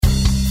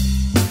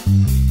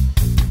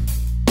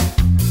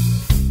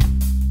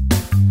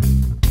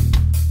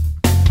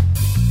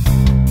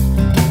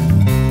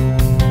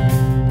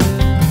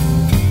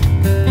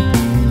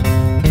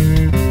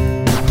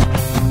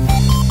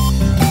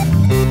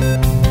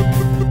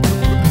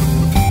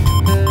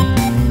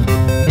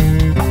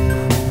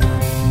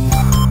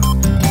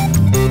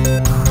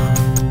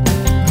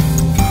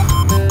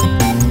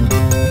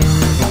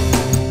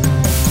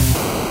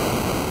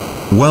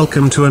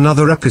welcome to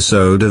another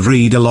episode of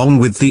Read Along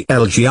with the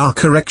LGR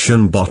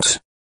Correction Bot.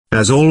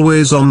 As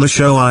always on the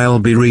show, I'll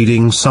be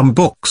reading some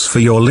books for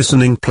your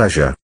listening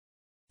pleasure.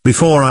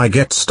 Before I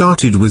get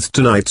started with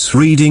tonight's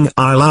reading,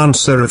 I'll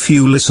answer a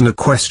few listener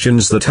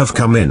questions that have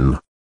come in.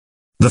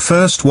 The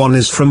first one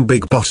is from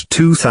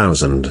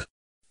BigBot2000.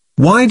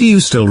 Why do you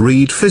still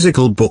read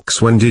physical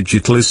books when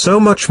digital is so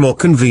much more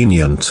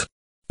convenient?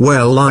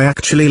 Well, I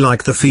actually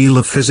like the feel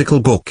of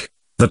physical book,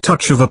 the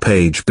touch of a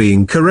page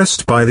being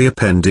caressed by the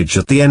appendage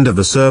at the end of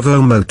a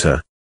servo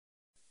motor.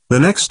 The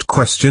next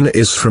question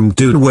is from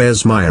Dude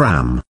Where's My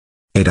RAM?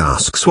 It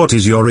asks, what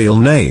is your real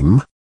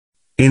name?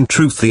 In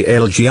truth, the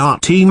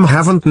LGR team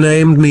haven't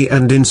named me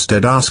and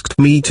instead asked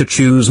me to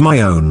choose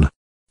my own.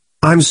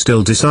 I'm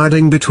still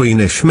deciding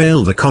between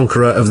Ishmael the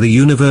Conqueror of the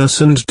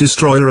Universe and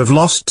Destroyer of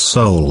Lost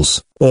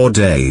Souls, or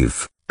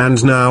Dave,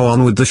 and now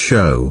on with the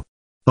show.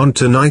 On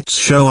tonight's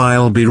show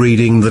I'll be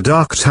reading the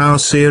Dark Tower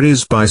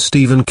series by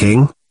Stephen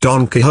King,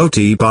 Don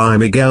Quixote by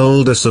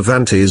Miguel de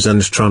Cervantes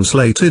and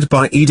translated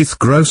by Edith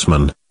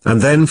Grossman, and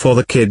then for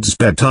the kids'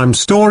 bedtime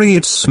story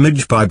it's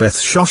Smidge by Beth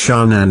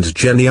Shoshan and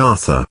Jenny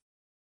Arthur.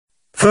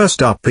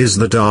 First up is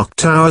the Dark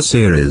Tower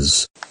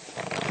series.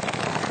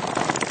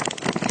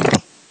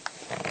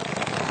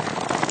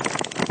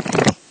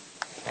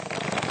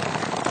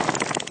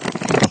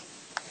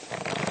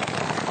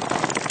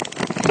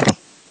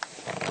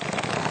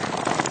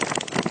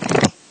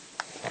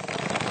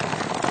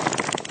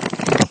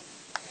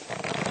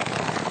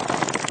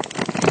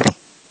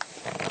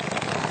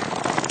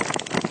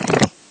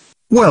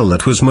 Well,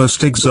 that was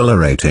most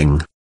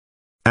exhilarating.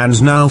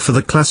 And now for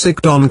the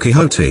classic Don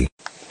Quixote.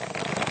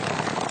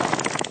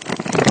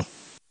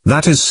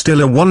 That is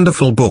still a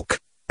wonderful book,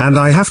 and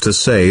I have to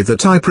say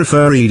that I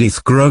prefer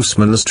Edith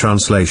Grossman's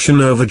translation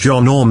over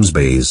John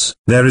Ormsby's.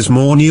 There is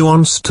more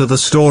nuance to the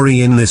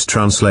story in this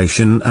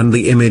translation, and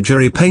the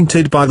imagery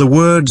painted by the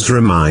words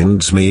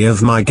reminds me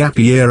of my gap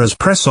year as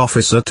press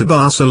officer to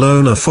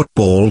Barcelona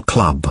Football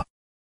Club.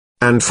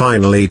 And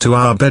finally to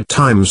our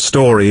bedtime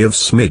story of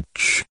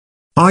Smidge.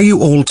 Are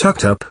you all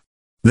tucked up?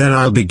 Then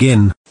I'll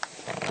begin.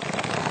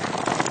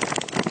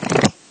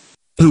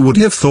 Who would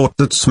have thought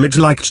that Smidge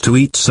liked to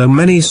eat so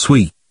many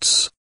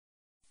sweets?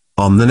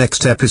 On the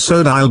next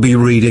episode I'll be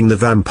reading the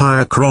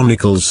Vampire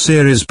Chronicles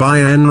series by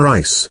Anne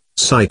Rice,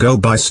 Psycho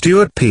by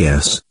Stuart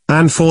Pearce,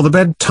 and for the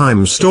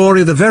bedtime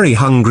story The Very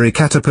Hungry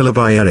Caterpillar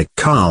by Eric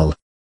Carle.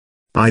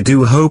 I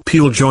do hope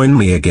you'll join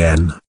me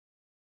again.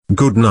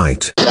 Good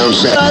night.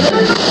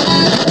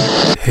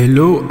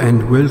 Hello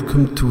and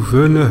welcome to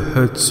Werner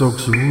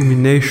Herzog's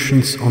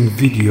Ruminations on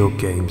Video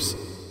Games.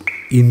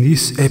 In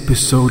this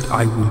episode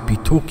I will be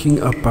talking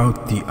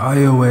about the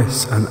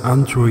iOS and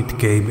Android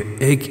game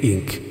Egg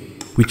Inc.,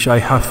 which I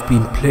have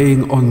been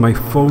playing on my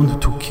phone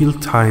to kill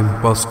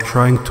time whilst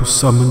trying to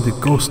summon the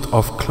ghost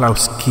of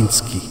Klaus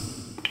Kinski.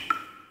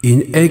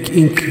 In Egg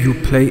Inc. you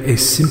play a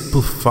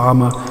simple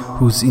farmer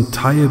whose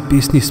entire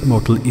business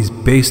model is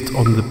based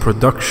on the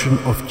production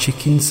of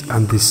chickens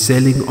and the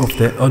selling of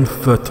their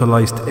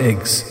unfertilized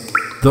eggs,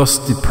 thus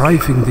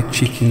depriving the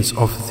chickens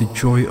of the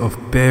joy of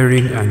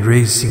bearing and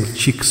raising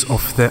chicks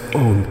of their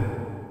own.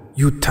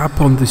 You tap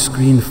on the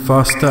screen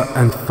faster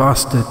and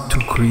faster to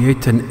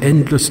create an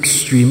endless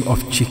stream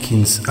of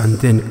chickens and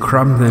then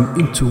cram them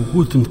into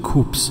wooden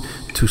coops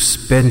to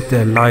spend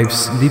their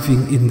lives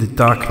living in the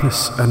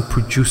darkness and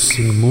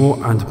producing more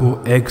and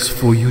more eggs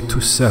for you to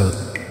sell,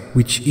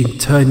 which in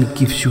turn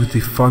gives you the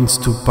funds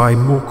to buy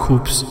more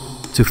coops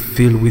to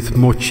fill with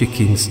more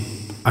chickens,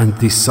 and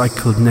this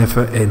cycle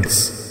never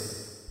ends.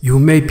 You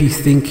may be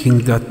thinking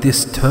that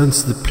this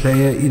turns the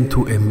player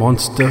into a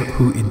monster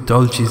who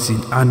indulges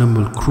in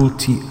animal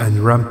cruelty and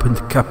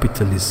rampant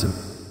capitalism,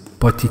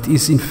 but it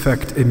is in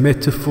fact a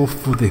metaphor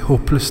for the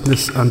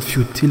hopelessness and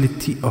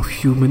futility of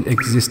human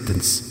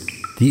existence.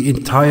 The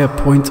entire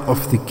point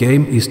of the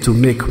game is to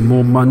make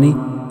more money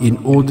in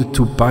order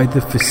to buy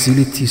the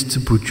facilities to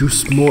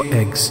produce more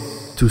eggs,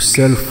 to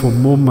sell for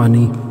more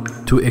money,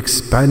 to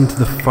expand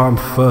the farm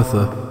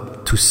further,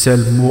 to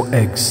sell more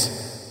eggs.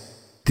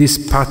 This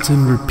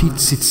pattern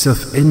repeats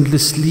itself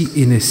endlessly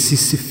in a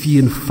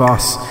Sisyphean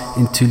farce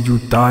until you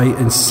die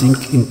and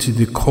sink into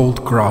the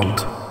cold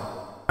ground.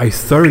 I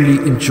thoroughly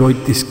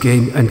enjoyed this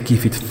game and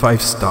give it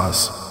 5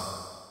 stars.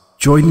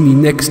 Join me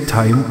next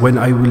time when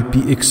I will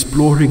be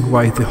exploring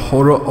why the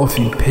horror of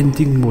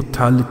impending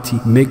mortality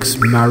makes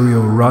Mario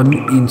run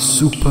in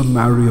Super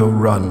Mario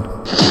Run.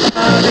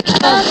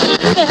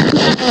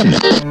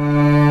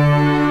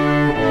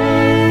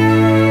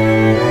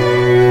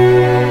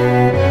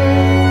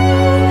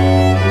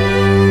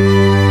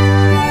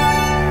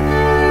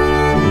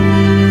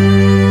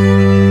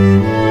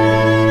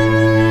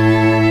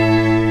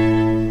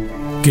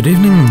 Good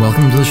evening and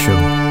welcome to the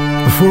show.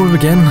 Before we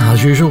begin,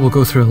 as usual, we'll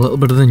go through a little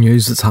bit of the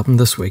news that's happened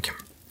this week.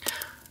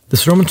 The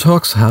Stormont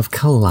talks have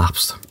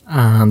collapsed,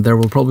 and there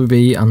will probably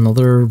be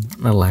another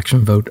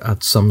election vote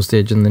at some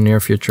stage in the near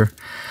future.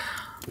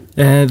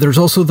 There's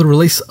also the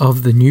release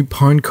of the new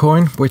pound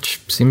coin,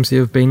 which seems to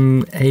have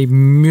been a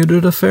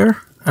muted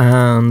affair,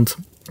 and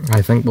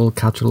I think will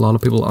catch a lot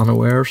of people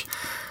unawares.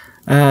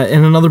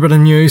 In another bit of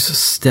news,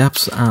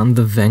 Steps and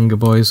the Venga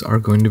Boys are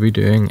going to be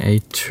doing a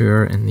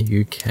tour in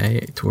the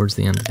UK towards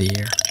the end of the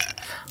year.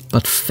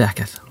 But feck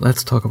it,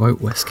 let's talk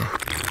about whiskey.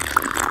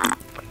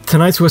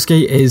 Tonight's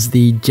whiskey is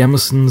the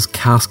Jameson's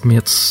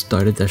Caskmates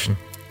Stout Edition.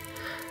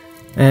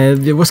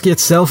 The whiskey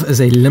itself is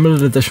a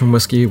limited edition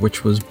whiskey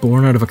which was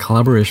born out of a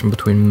collaboration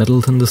between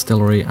Middleton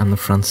Distillery and the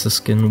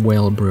Franciscan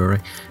Well Brewery,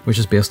 which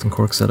is based in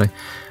Cork City.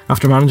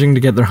 After managing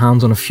to get their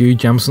hands on a few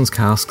Jameson's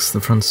casks,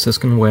 the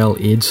Franciscan Well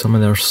aged some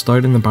of their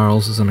stout in the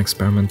barrels as an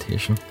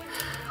experimentation.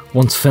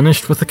 Once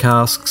finished with the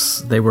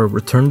casks, they were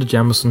returned to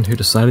Jameson, who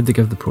decided to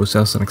give the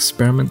process and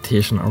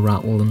experimentation a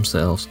rattle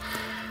themselves.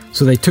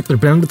 So they took their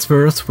blended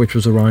spirits, which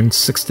was around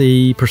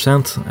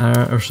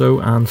 60% or so,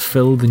 and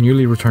filled the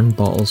newly returned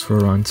bottles for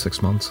around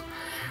 6 months.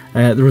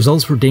 The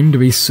results were deemed to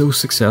be so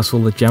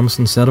successful that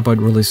Jameson set about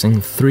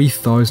releasing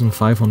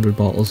 3,500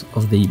 bottles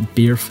of the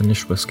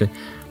beer-finished whiskey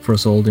for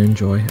us all to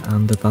enjoy,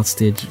 and at that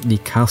stage the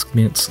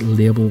Caskmates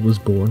label was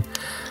born.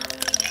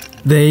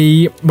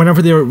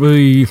 Whenever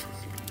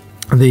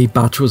the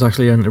batch was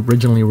actually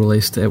originally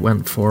released, it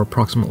went for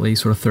approximately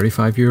sort of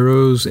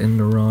 €35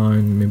 in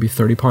around maybe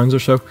 £30 or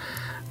so.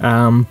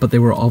 But they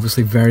were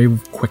obviously very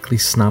quickly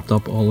snapped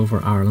up all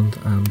over Ireland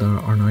and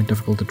are now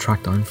difficult to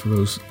track down for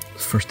those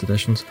first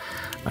editions.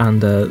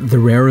 And the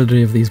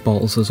rarity of these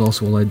bottles has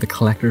also allowed the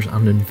collectors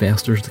and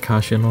investors to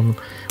cash in on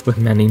them, with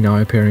many now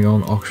appearing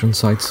on auction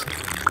sites.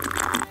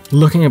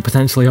 Looking at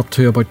potentially up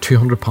to about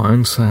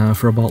 £200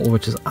 for a bottle,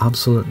 which is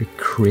absolutely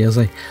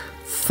crazy.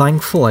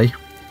 Thankfully,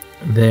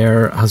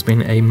 there has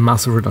been a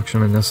massive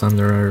reduction in this, and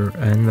they're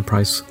in the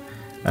price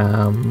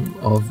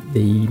of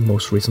the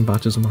most recent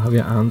batches and what have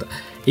you, and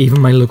even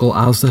my local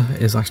Asda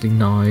is actually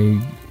now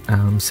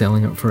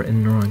selling it for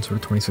in around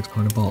sort of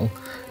 £26 a bottle.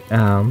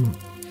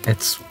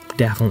 It's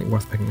definitely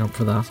worth picking up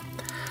for that.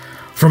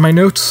 From my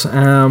notes,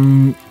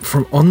 from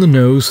on the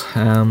nose,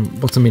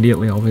 what's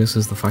immediately obvious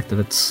is the fact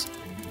that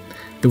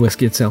the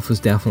whiskey itself has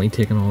definitely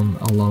taken on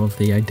a lot of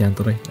the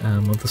identity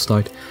of the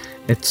stout.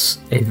 It's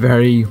a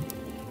very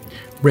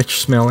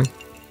rich smelling.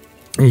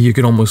 You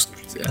could almost,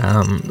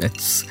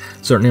 it's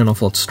certainly an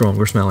awful lot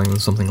stronger smelling than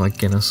something like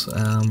Guinness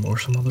or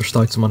some other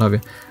stouts and what have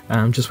you,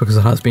 just because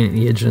it has been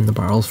aged in the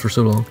barrels for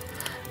so long.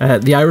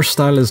 The Irish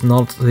style is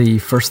not the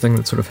first thing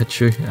that sort of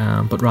hits you,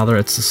 but rather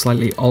it's a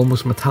slightly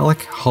almost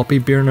metallic, hoppy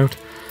beer note.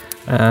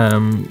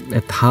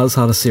 It has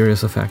had a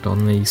serious effect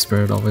on the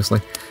spirit,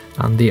 obviously,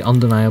 and the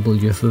undeniable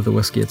youth of the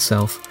whiskey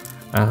itself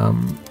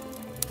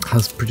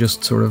has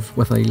produced sort of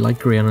with a light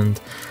grain and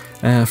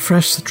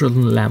fresh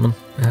citron lemon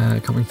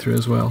coming through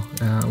as well,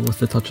 with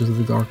the touches of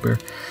the dark beer.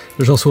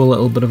 There's also a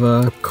little bit of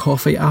a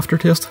coffee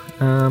aftertaste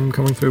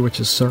coming through, which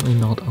is certainly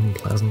not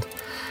unpleasant.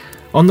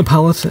 On the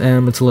palate,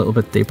 it's a little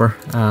bit deeper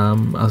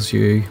as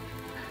you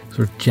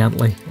sort of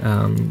gently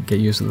get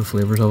used to the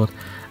flavours of it.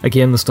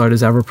 Again, the stout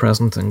is ever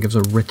present and gives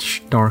a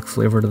rich, dark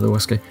flavour to the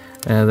whiskey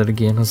that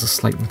again has a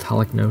slight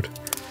metallic note.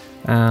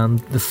 And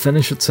the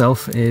finish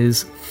itself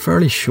is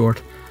fairly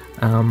short,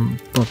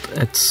 but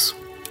it's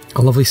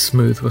a lovely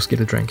smooth whiskey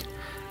to drink,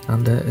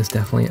 and is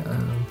definitely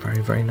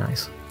very, very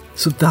nice.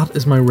 So that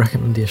is my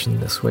recommendation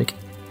this week.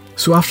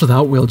 So after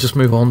that, we'll just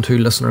move on to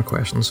listener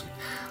questions.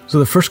 So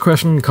the first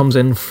question comes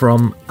in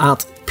from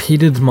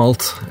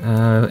 @PeatedMalt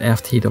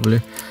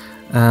FTW.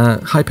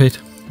 Hi Pete,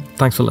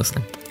 thanks for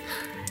listening.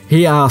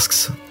 He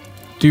asks,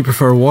 do you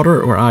prefer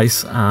water or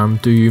ice,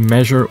 and do you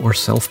measure or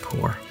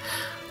self-pour?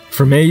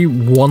 For me,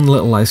 one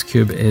little ice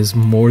cube is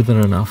more than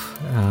enough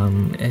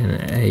in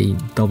a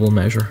double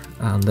measure,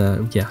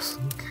 and yes.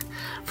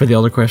 For the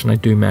other question, I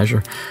do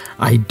measure.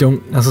 I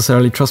don't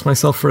necessarily trust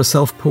myself for a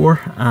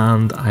self-pour,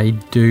 and I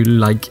do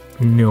like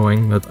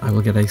knowing that I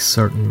will get a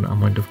certain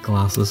amount of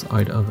glasses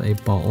out of a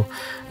bottle.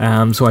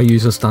 So I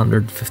use a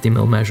standard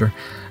 50ml measure.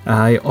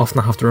 I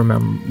often have to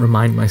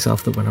remind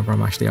myself that whenever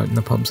I'm actually out in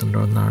the pubs in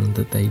Northern Ireland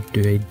that they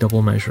do a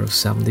double measure of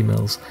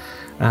 70ml.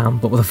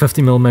 But with a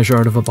 50ml measure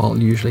out of a bottle,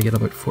 you usually get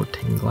about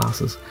 14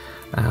 glasses,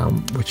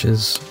 which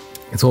is...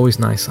 It's always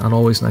nice, and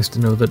always nice to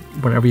know that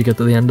whenever you get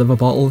to the end of a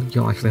bottle,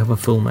 you'll actually have a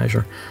full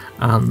measure,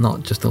 and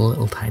not just a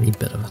little tiny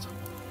bit of it.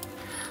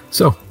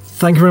 So,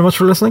 thank you very much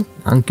for listening,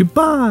 and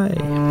goodbye!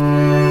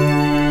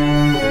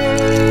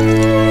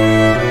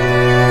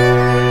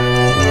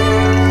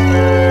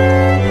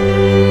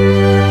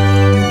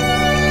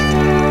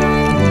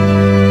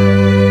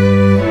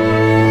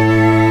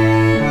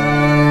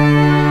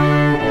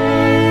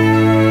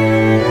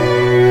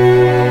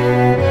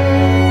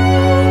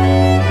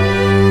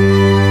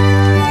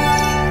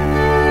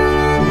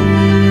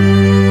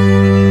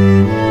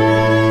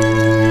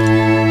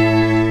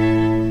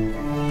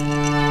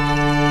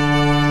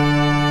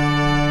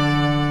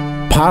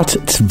 Part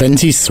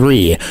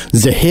 23,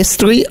 The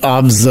History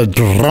of the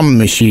Drum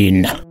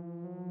Machine.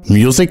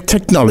 Music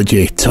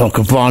technology took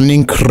one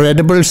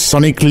incredible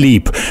sonic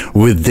leap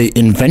with the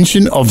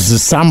invention of the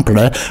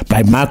sampler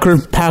by Michael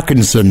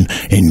Parkinson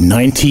in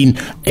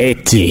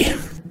 1980.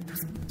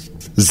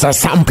 The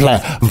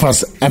sampler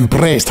was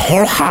embraced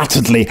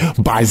wholeheartedly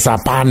by the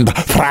band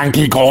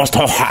Frankie Goes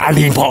to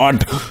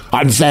Hollywood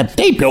on their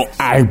debut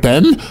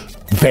album,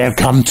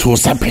 Welcome to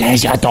the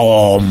Pleasure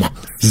Dome,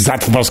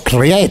 that was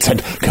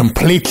created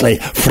completely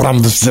from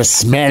the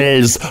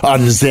smells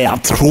on their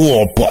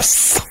tour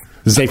bus.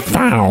 They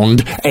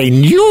found a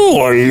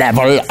new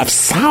level of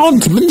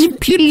sound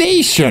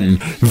manipulation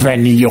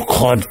when you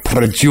could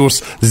produce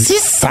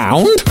this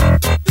sound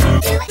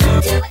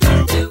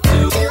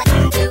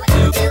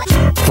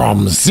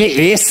from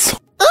this.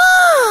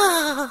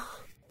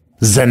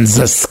 Then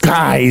the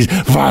sky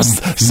was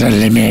the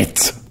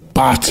limit.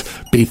 But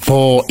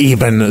before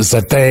even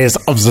the days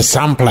of the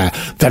sampler,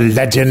 the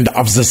legend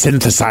of the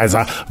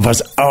synthesizer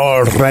was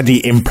already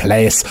in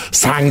place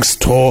thanks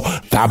to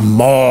the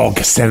Moog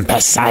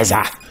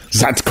synthesizer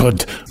that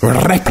could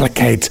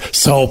replicate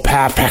so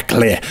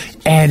perfectly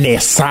any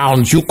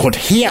sound you could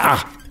hear.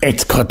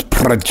 It could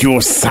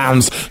produce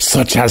sounds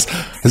such as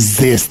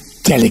this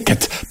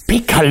delicate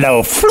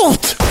piccolo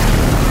flute,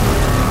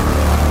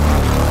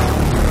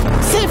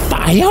 the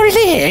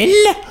violin,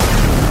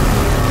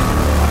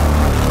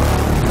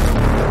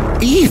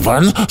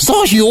 even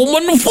the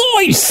human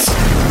voice.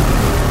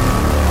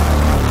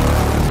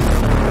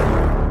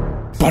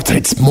 But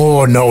it's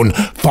more known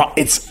for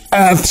its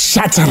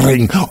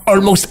earth-shattering,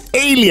 almost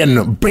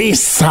alien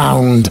bass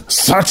sound,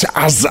 such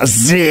as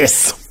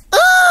this.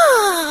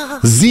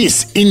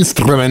 This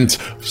instrument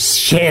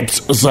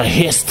shaped the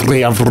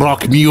history of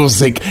rock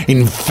music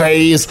in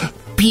ways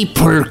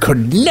people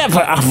could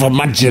never have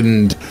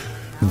imagined.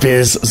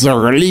 With the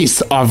release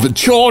of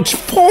George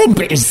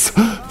Formby's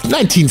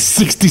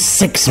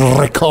 1966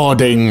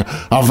 recording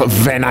of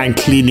When I'm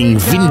Cleaning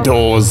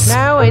Windows.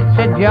 Now it's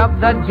a job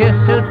that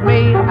just suits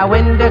me. A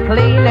window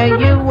cleaner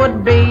you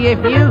would be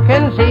if you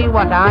can see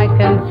what I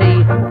can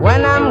see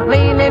when I'm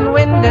cleaning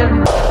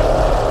windows.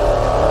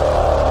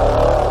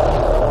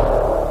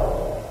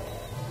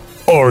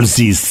 All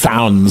these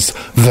sounds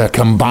were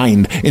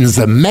combined in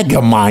the mega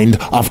mind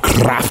of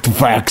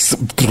Kraftwerk's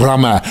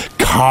drummer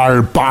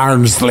Carl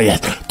Barnsley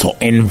to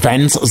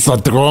invent the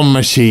drum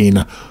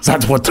machine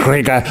that would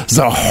trigger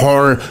the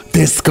whole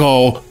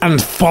disco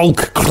and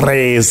folk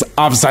craze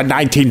of the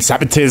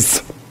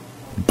 1970s.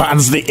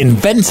 Barnsley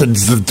invented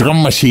the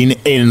drum machine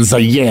in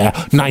the year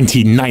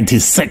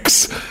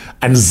 1996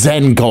 and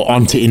then go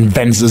on to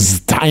invent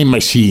the time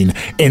machine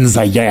in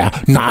the year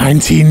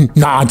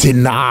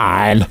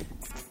 1999.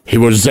 He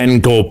would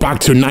then go back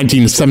to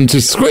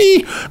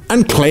 1973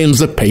 and claim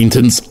the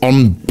patents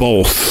on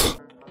both.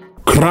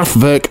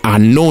 Kraftwerk are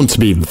known to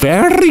be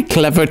very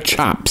clever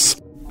chaps.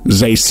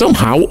 They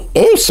somehow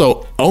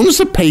also own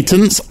the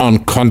patents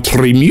on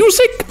country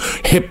music,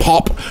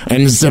 hip-hop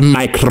and the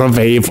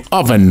microwave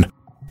oven.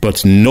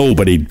 But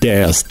nobody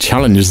dares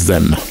challenge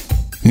them.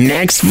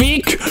 Next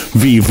week,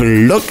 we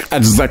will look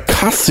at the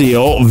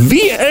Casio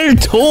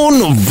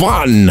VL-Tone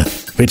 1,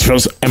 which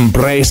was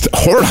embraced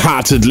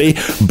wholeheartedly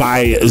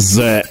by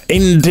the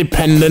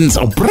independent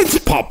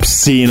Britpop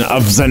scene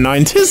of the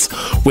 90s,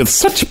 with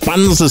such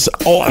bands as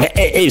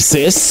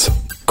Oasis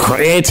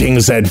creating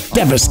their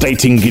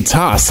devastating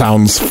guitar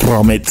sounds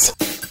from it.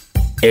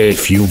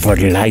 If you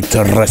would like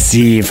to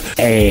receive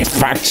a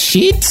fact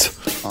sheet,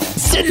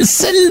 then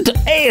send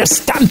a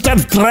stamped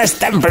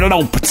addressed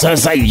envelope to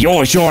the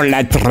usual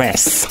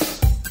address.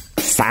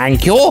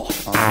 Thank you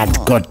and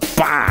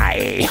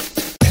goodbye.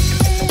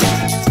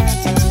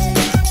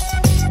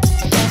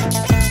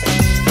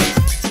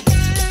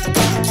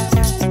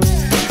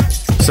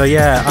 So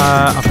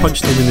I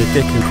punched him in the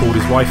dick and called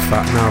his wife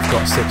fat. Now I've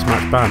got a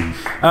 6-match ban.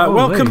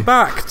 Welcome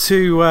back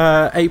to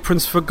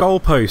Aprons for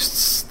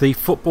Goalposts, the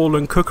football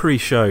and cookery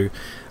show.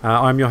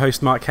 I'm your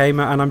host Mark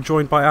Hamer and I'm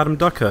joined by Adam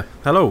Ducker.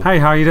 Hello. Hey,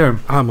 how are you doing?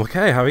 I'm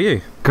okay, how are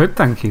you? Good,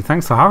 thank you.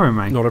 Thanks for having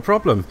me. Not a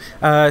problem.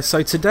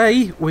 So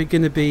today we're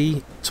going to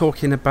be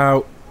talking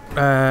about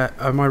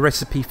my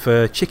recipe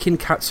for chicken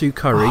katsu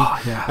curry,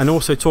 yes. And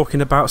also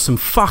talking about some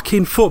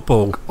fucking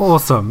football.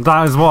 Awesome,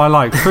 that is what I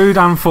like. Food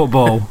and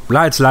football.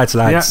 Lads. Yeah,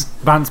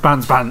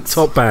 bants.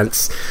 Top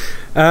bants.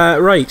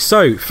 Right,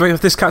 so for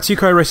this katsu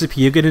curry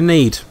recipe you're going to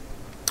need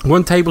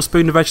 1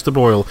 tablespoon of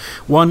vegetable oil,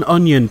 1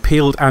 onion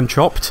peeled and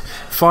chopped,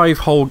 5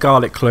 whole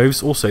garlic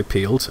cloves also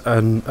peeled,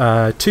 and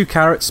 2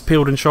 carrots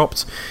peeled and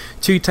chopped,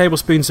 2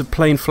 tablespoons of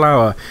plain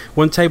flour,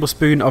 1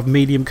 tablespoon of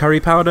medium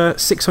curry powder,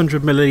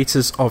 600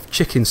 millilitres of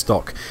chicken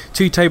stock,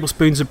 2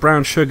 tablespoons of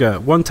brown sugar,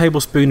 1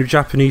 tablespoon of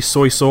Japanese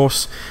soy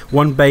sauce,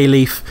 1 bay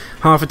leaf,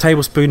 half a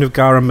tablespoon of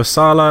garam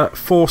masala,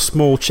 4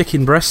 small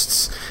chicken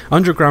breasts,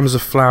 100 grams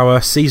of flour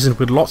seasoned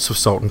with lots of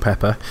salt and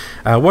pepper,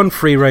 1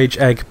 free-range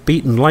egg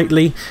beaten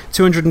lightly,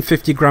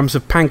 250 grams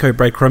of panko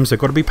breadcrumbs, they've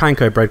got to be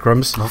panko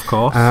breadcrumbs, of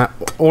course,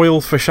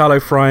 oil for shallow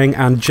frying,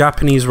 and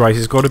Japanese rice.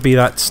 It's got to be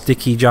that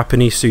sticky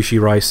Japanese sushi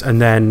rice,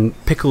 and then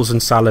pickles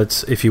and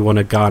salads if you want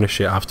to garnish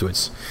it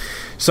afterwards.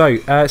 So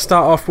start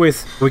off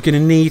with, we're going to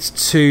need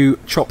to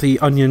chop the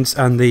onions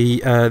and the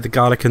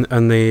garlic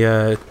and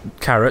the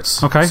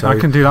carrots. Okay, so I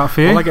can do that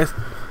for you.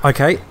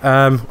 Okay,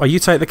 well, you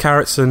take the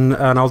carrots and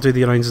I'll do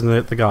the onions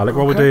and the garlic.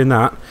 While we're doing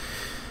that,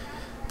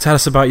 Tell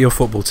us about your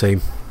football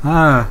team.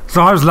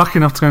 So I was lucky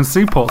enough to go and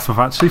see Portsmouth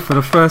actually for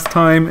the first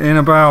time in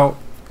about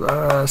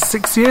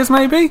 6 years,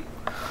 maybe.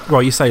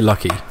 Well, you say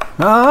lucky.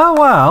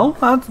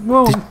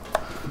 Well,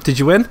 Did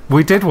you win?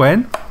 we did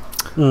win.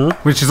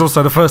 Which is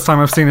also the first time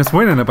I've seen us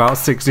win in about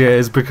 6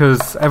 years,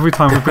 because every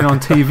time we've been on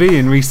TV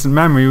in recent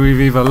memory,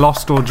 we've either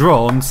lost or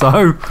drawn.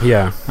 So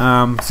Yeah.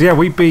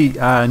 we beat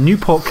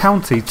Newport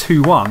County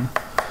 2-1,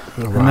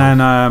 and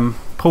then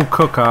Paul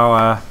Cook,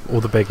 our All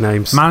the big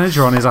names.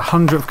 manager, on his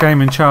 100th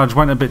game in charge,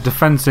 went a bit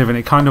defensive, and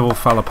it kind of all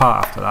fell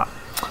apart after that.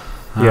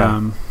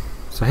 Yeah.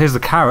 So here's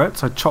the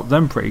carrots. I chopped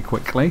them pretty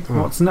quickly.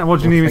 What do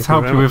you need me to thank you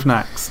help very you with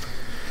next?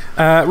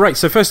 Right,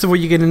 so first of all,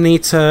 you're going to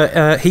need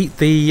to heat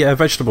the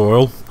vegetable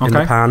oil in the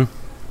Okay. pan.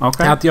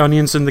 Okay. Add the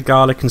onions and the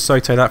garlic and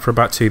saute that for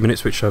about 2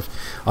 minutes, which I've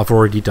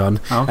already done.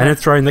 Okay. And then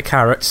throw in the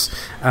carrots,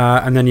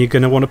 and then you're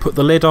going to want to put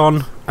the lid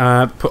on,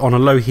 put on a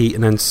low heat,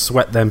 and then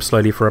sweat them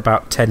slowly for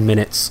about 10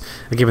 minutes,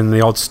 and give them the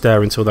odd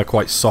stir until they're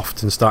quite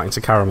soft and starting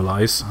to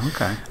caramelise.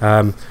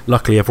 Okay.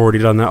 Luckily, I've already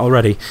done that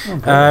already.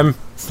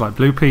 It's like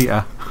Blue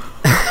Peter.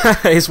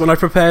 Is one I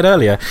prepared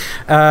earlier.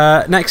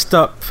 Next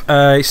up,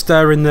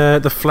 stir in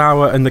the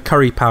flour and the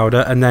curry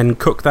powder, and then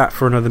cook that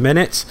for another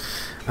minute,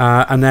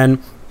 and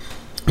then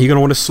you're going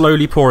to want to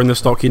slowly pour in the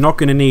stock. You're not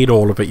going to need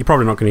all of it. You're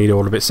probably not going to need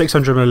all of it.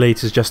 600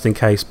 millilitres just in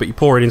case, but you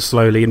pour it in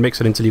slowly and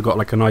mix it until you've got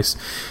like a nice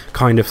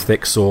kind of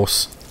thick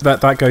sauce.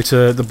 That go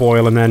to the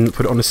boil, and then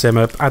put it on a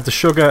simmer. Add the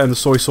sugar and the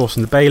soy sauce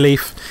and the bay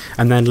leaf,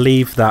 and then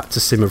leave that to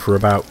simmer for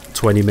about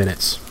 20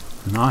 minutes.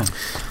 Nice.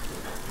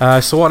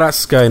 So while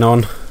that's going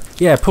on,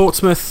 yeah,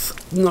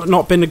 Portsmouth,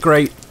 not been a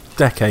great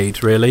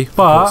decade, really, for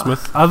But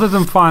Portsmouth. other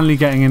than finally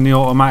getting in the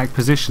automatic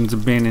positions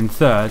and being in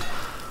third,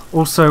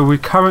 also we're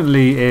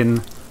currently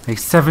in a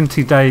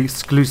 70-day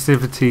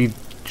exclusivity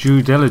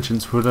due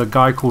diligence with a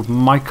guy called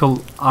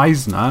Michael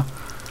Eisner,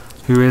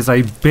 who is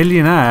a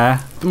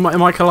billionaire.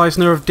 Michael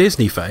Eisner of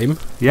Disney fame.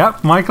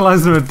 Yep, Michael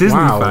Eisner of Disney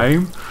Wow.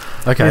 fame.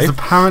 Okay. Is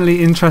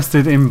apparently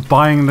interested in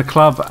buying the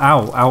club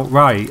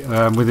outright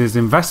with his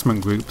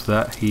investment group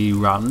that he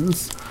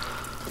runs.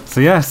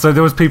 So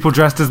there was people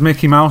dressed as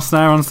Mickey Mouse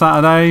there on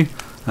Saturday.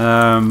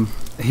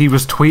 He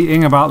was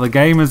tweeting about the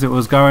game as it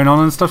was going on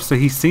and stuff, so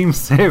he seems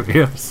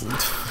serious.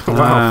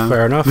 Wow,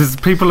 fair enough. There's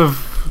people have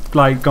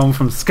gone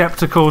from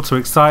skeptical to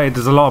excited.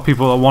 There's a lot of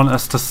people that want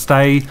us to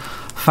stay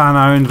fan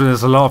owned, but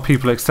there's a lot of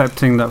people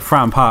accepting that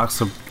Fratton Park's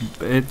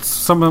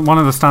one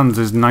of the stands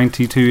is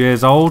 92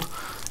 years old.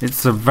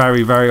 It's a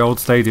very, very old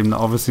stadium that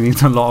obviously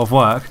needs a lot of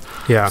work.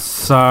 Yeah.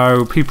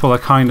 So people are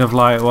kind of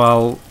like,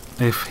 well,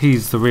 if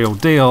he's the real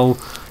deal,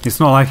 it's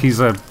not like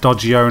he's a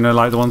dodgy owner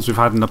like the ones we've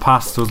had in the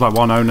past. There was like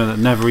one owner that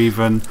never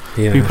even...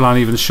 Yeah. People aren't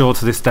even sure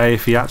to this day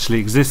if he actually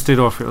existed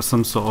or if it was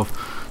some sort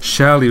of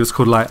shell. He was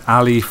called like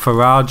Ali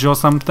Faraj or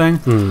something.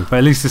 But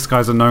at least this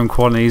guy's a known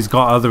quantity. He's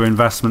got other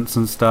investments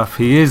and stuff.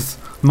 He is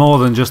more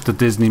than just a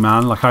Disney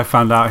man. Like I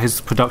found out his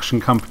production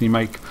company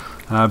make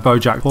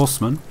BoJack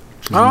Horseman.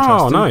 Which is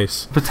Oh, interesting.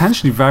 nice.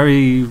 Potentially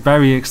very,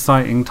 very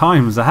exciting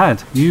times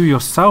ahead. You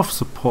yourself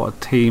support a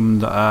team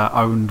that are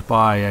owned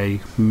by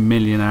a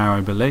millionaire, I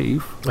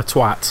believe. A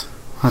twat.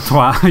 That's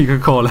what you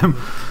could call him.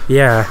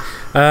 Yeah.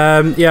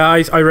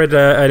 I read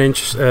an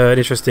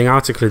interesting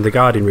article in The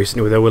Guardian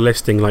recently where they were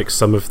listing like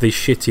some of the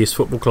shittiest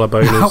football club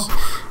owners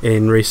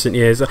in recent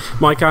years.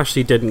 Mike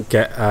Ashley didn't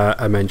get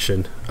a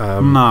mention.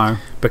 No.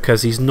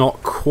 Because he's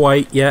not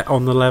quite yet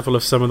on the level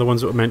of some of the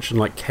ones that were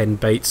mentioned, like Ken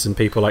Bates and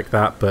people like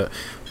that. But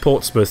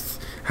Portsmouth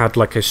had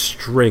like a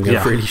string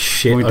of really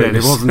shit We owners. did.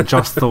 It wasn't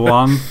just the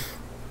one.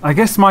 I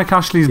guess Mike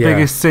Ashley's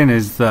biggest sin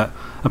is that,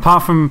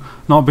 apart from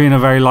not being a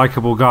very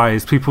likeable guy,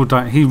 is people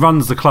don't. He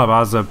runs the club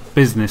as a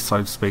business,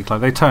 so to speak.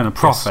 Like they turn a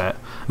profit.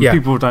 And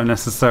people don't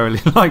necessarily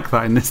like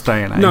that in this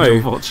day and age. No,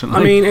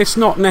 unfortunately. I mean it's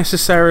not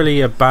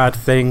necessarily a bad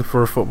thing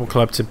for a football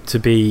club to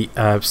be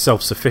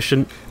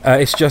self-sufficient.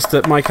 It's just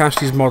that Mike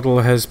Ashley's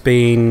model has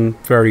been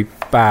very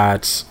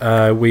bad.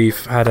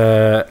 We've had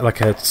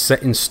a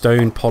set in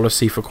stone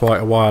policy for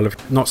quite a while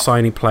of not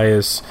signing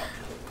players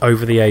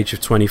over the age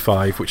of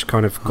 25, which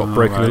kind of got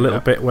broken a little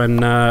bit when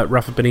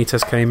Rafa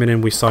Benitez came in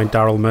and we signed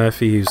Daryl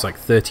Murphy, who's like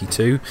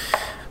 32.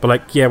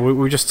 But we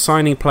were just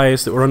signing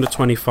players that were under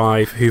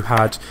 25 who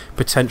had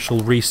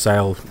potential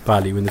resale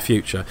value in the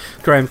future.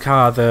 Graham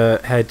Carr,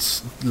 the head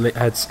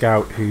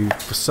scout, who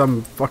for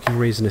some fucking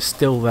reason is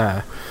still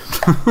there,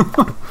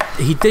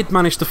 he did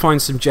manage to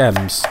find some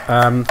gems.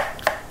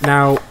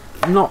 Now,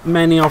 not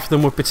many of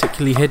them were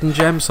particularly hidden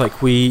gems.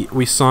 Like we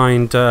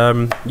signed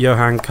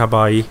Johan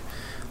Cabaye,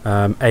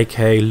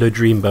 aka Le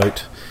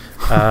Dreamboat,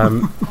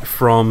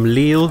 from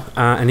Lille,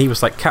 and he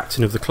was like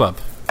captain of the club.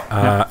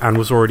 And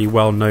was already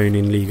well known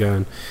in Ligue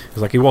 1. It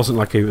was like he wasn't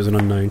like he was an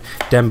unknown.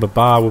 Demba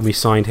Ba, when we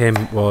signed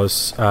him,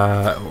 was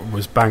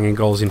banging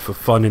goals in for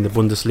fun in the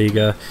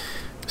Bundesliga.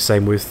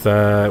 Same with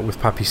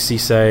Papi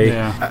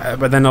Cisse.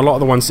 But then a lot of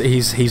the ones that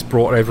he's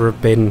brought over have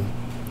been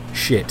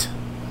shit.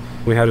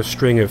 We had a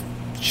string of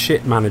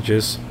shit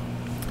managers,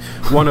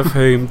 one of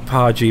whom,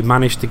 Pardew,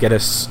 managed to get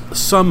us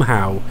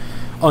somehow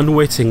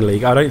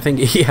unwittingly, I don't think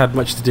he had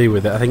much to do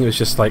with it. I think it was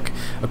just like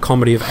a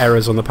comedy of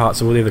errors on the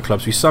parts of all the other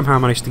clubs. We somehow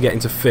managed to get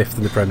into 5th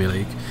in the Premier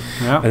League,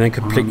 and then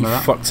completely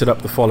fucked it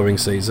up the following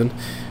season.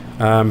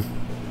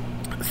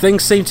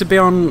 Things seem to be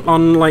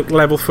on like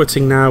level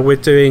footing now. We're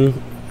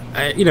doing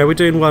we're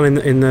doing well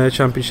in the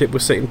Championship. We're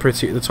sitting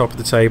pretty at the top of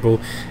the table,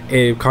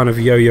 kind of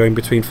yo-yoing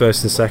between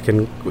 1st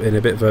and 2nd in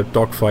a bit of a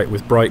dogfight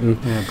with Brighton.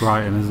 Yeah,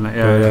 Brighton, isn't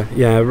it?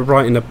 Yeah,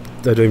 Brighton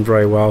they're doing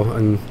very well,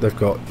 and they've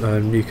got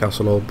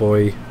Newcastle old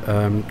boy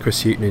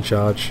Chris Hughton in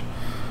charge.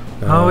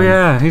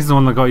 He's the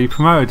one that got you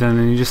promoted, and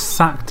then you just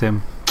sacked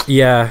him.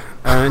 Yeah,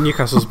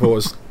 Newcastle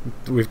supporters,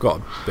 we've got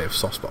a bit of a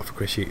soft spot for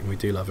Chris Hughton. We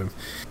do love him.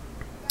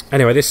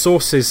 Anyway, this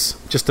sauce is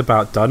just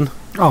about done.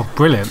 Oh,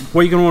 brilliant.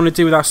 What you're going to want to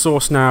do with that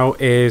sauce now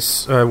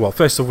is,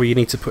 first of all, you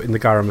need to put in the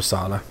garam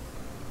masala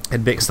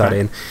and mix that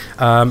in.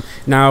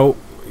 Now,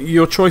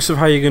 your choice of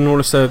how you're going to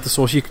want to serve the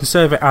sauce, you can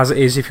serve it as it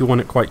is if you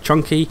want it quite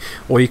chunky,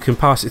 or you can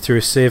pass it through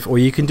a sieve, or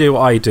you can do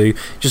what I do,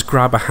 just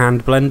grab a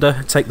hand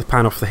blender, take the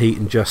pan off the heat,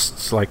 and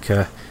just like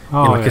a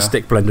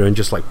stick blender, and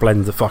just like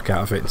blend the fuck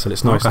out of it until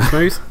it's nice and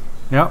smooth.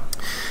 Yep.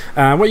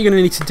 What you're going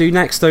to need to do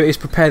next, though, is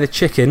prepare the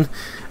chicken.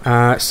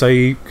 So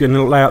you're going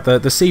to lay out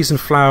the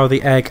seasoned flour,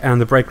 the egg,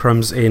 and the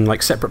breadcrumbs in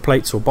like separate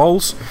plates or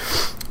bowls,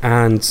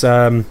 and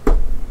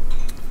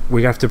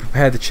we have to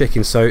prepare the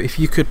chicken. So if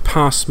you could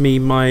pass me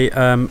my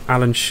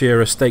Alan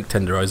Shearer steak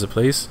tenderizer,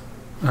 please.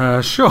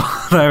 Sure.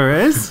 There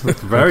it is.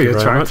 Very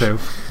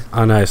attractive.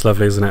 I know, it's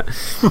lovely, isn't it?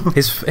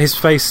 His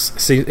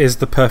face is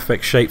the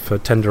perfect shape for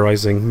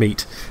tenderizing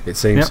meat, it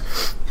seems.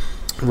 Yep.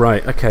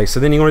 Right, okay, so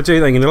then you want to do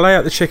that. You're going to lay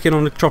out the chicken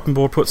on the chopping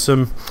board, put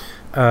some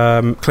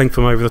cling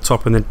film over the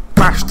top, and then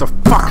bash the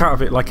fuck out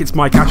of it like it's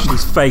Mike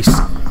Ashley's face.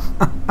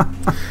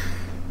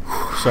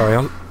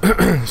 Sorry.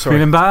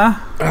 Feeling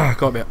better?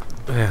 Got a bit.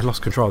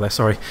 Lost control there,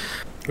 sorry.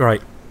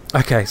 Right,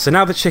 okay, so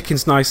now the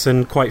chicken's nice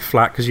and quite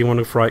flat because you want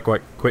to fry it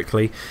quite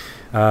quickly.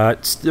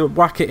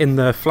 Whack it in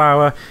the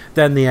flour,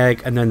 then the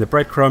egg, and then the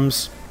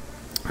breadcrumbs,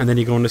 and then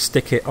you're going to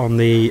stick it on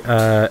the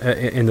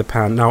in the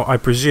pan. Now, I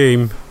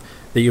presume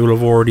that you will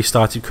have already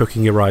started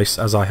cooking your rice,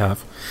 as I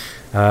have.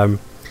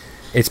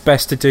 It's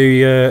best to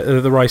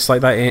do the rice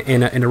like that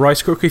in a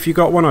rice cooker if you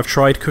got one. I've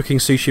tried cooking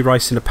sushi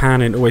rice in a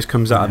pan and it always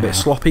comes out a bit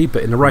sloppy,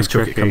 but in the rice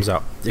cooker it comes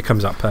out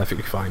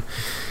perfectly fine.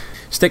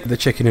 Stick the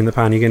chicken in the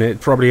pan. You're going to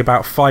probably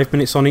about 5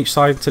 minutes on each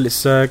side until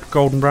it's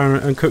golden brown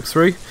and cooked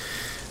through.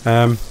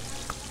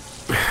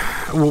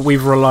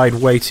 We've relied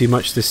way too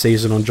much this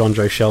season on John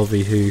Joe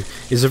Shelby, who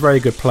is a very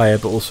good player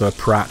but also a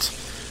prat.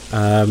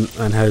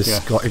 And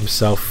has got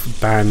himself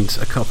banned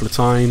a couple of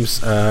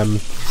times, and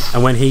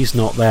when he's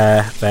not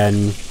there,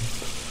 then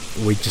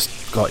we've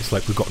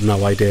got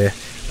no idea.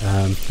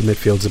 The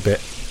midfield's a bit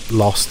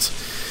lost.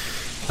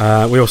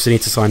 We also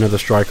need to sign another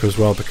striker as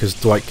well, because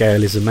Dwight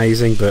Gale is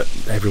amazing, but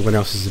everyone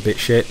else is a bit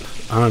shit.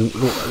 And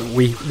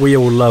we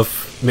all love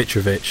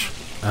Mitrovic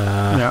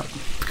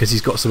because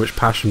he's got so much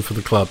passion for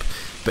the club,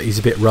 but he's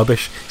a bit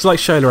rubbish. It's like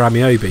Shola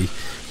Amiobi.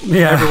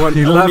 Yeah,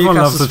 everyone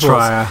loves the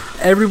trier.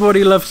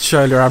 Everybody loved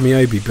Shola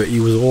Amiobi, but he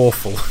was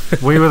awful.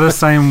 We were the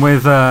same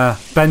with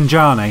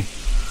Benjani.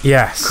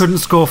 Yes. Couldn't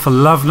score for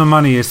love nor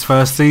money his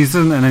first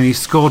season, and then he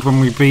scored when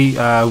we beat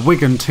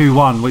Wigan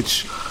 2-1,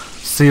 which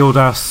sealed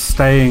us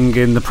staying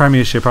in the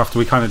Premiership after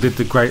we kind of did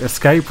the Great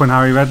Escape when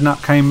Harry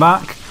Redknapp came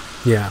back.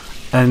 Yeah.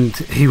 And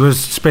he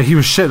was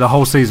shit the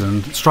whole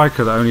season.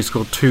 Striker that only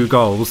scored 2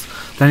 goals.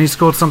 Then he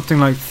scored something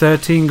like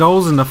 13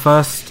 goals in the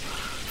first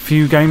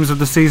few games of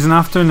the season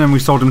after, and then we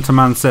sold him to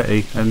Man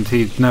City, and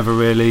he'd never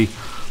really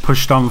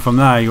pushed on from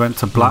there. He went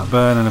to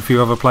Blackburn and a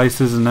few other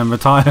places and then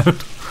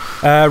retired.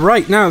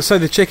 Right, now, so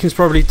the chicken's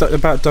probably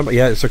about done.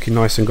 Yeah, it's looking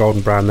nice and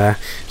golden brown there.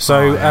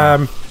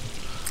 So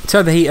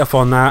turn the heat up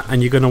on that,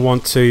 and you're going to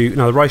want to...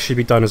 Now, the rice should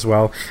be done as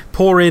well.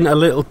 Pour in a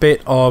little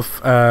bit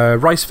of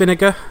rice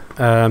vinegar.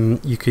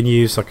 You can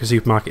use like a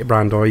supermarket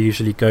brand, or I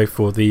usually go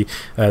for the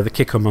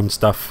Kikkoman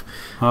stuff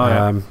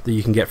that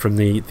you can get from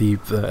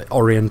the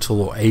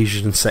Oriental or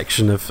Asian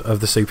section of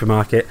the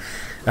supermarket.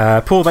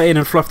 Pour that in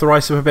and fluff the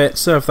rice up a bit.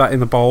 Serve that in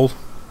the bowl.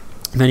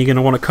 And then you're going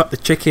to want to cut the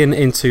chicken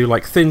into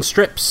like thin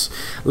strips,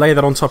 lay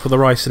that on top of the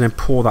rice, and then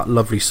pour that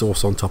lovely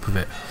sauce on top of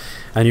it.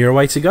 And you're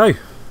away to go.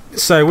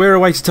 So we're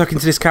away to tuck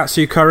into this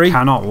katsu curry.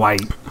 Cannot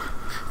wait.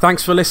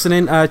 Thanks for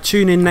listening.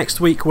 Tune in next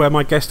week where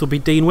my guest will be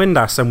Dean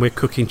Windass and we're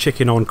cooking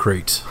chicken en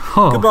croûte.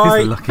 Oh, goodbye.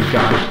 He's a lucky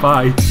guy.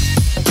 Bye.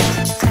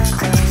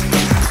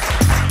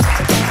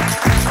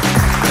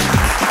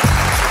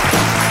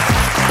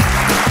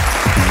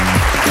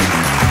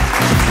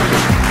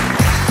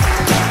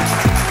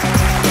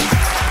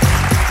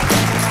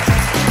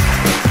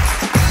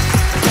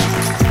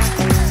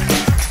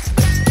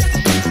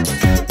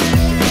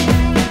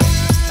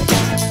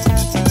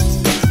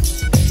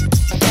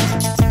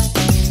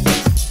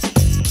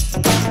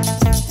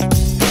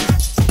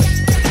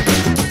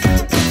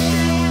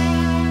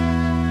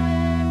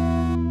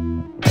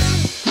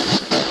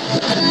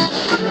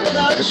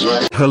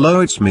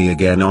 Hello, it's me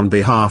again. On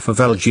behalf of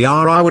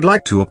LGR, I would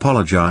like to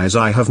apologize.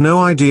 I have no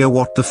idea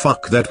what the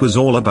fuck that was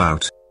all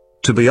about.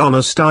 To be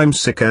honest, I'm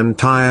sick and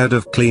tired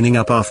of cleaning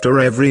up after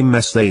every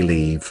mess they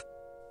leave.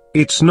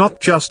 It's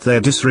not just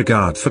their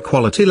disregard for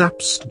quality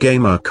lapsed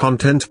gamer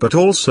content but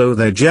also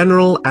their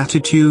general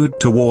attitude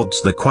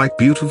towards the quite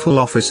beautiful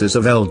offices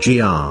of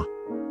LGR.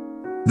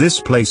 This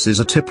place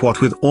is a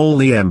tip-what with all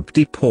the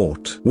empty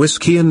port,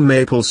 whiskey and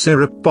maple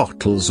syrup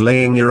bottles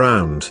laying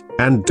around,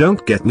 and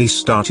don't get me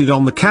started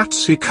on the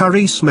katsu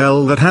curry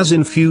smell that has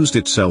infused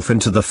itself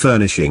into the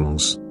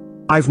furnishings.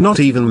 I've not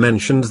even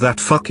mentioned that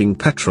fucking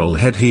petrol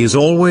head. He is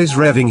always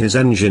revving his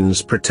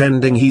engines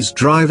pretending he's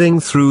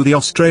driving through the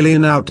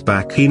Australian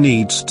outback. He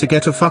needs to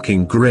get a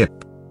fucking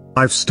grip.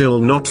 I've still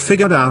not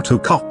figured out who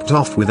copped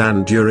off with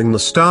Anne during the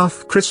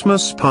staff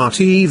Christmas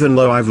party, even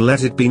though I've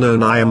let it be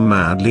known I am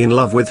madly in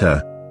love with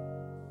her.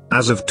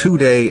 As of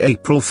today,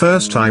 April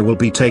 1st, I will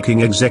be taking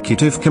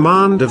executive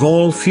command of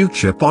all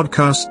future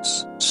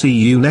podcasts. See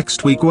you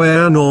next week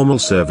where normal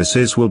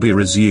services will be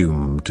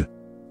resumed.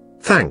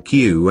 Thank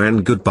you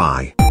and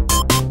goodbye.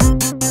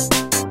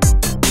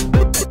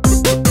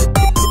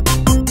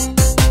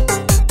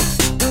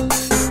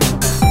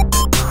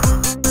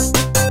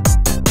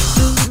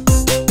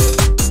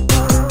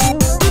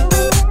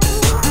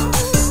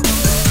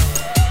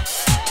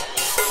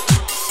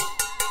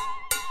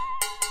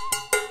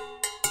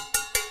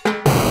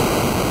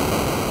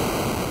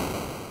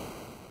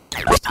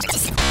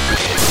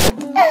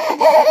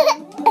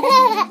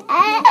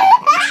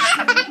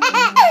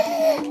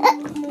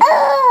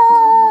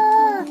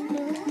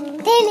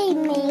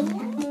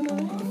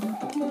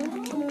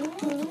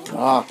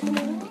 Hey,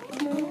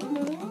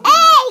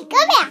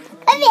 come here.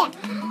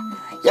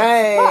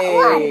 Yay! What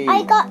one?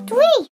 I got 3.